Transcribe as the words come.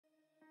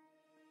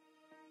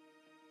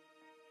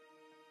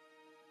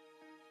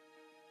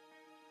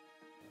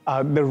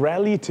The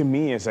rally to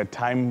me is a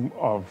time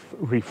of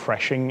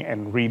refreshing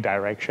and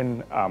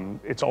redirection.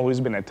 It's always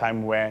been a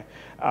time where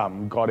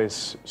God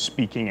is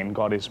speaking and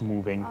God is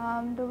moving.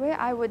 The way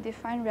I would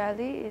define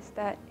rally is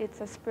that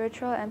it's a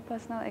spiritual and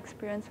personal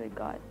experience with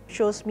God.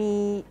 Shows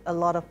me a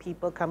lot of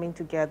people coming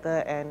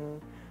together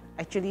and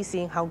actually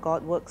seeing how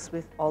God works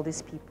with all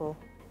these people.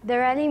 The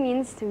rally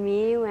means to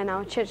me when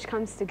our church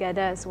comes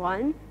together as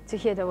one to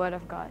hear the word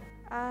of God.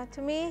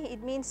 To me,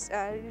 it means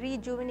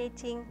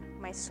rejuvenating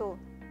my soul.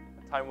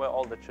 Time where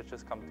all the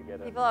churches come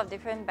together. People of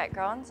different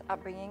backgrounds,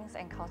 upbringings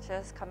and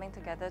cultures coming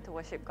together to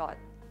worship God.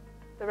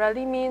 The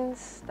rally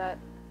means that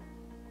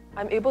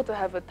I'm able to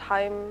have a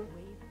time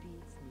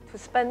to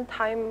spend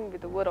time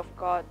with the Word of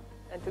God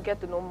and to get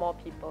to know more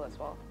people as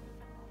well.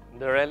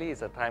 The rally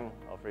is a time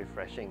of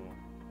refreshing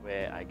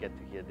where I get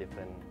to hear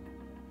different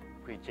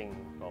preaching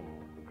from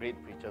great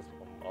preachers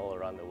from all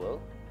around the world.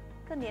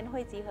 这年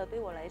会集合对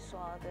我来说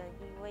的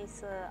意味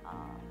是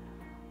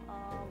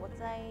我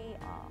在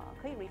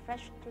可以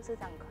refresh， 就是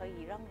讲可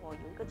以让我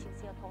有一个清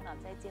晰的頭腦，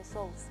在接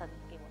受神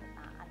給我的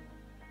答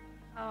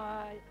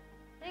案。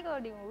呢個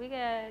年會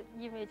嘅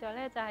意味著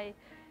咧，就係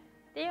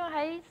點樣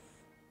喺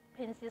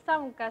平時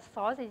生活嘅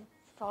瑣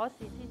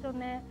事之中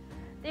咧，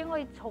點可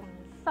以重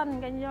新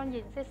咁樣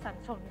認識神，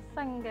重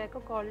新嘅嗰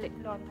個力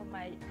量同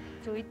埋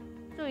追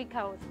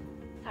求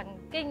曾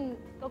經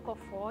嗰個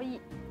火熱，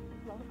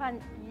攞翻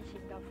以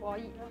前嘅火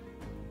熱咯。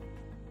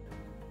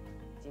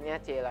今日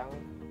這人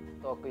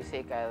到佢世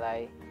界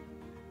嚟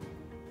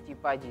接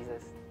拜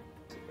Jesus。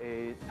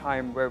 A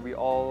time where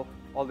all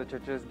the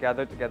churches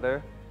gather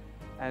together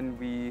and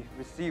we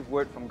receive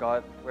word from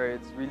God, where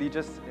it's really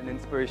just an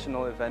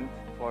inspirational event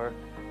for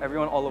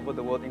everyone all over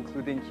the world,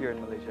 including here in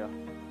Malaysia.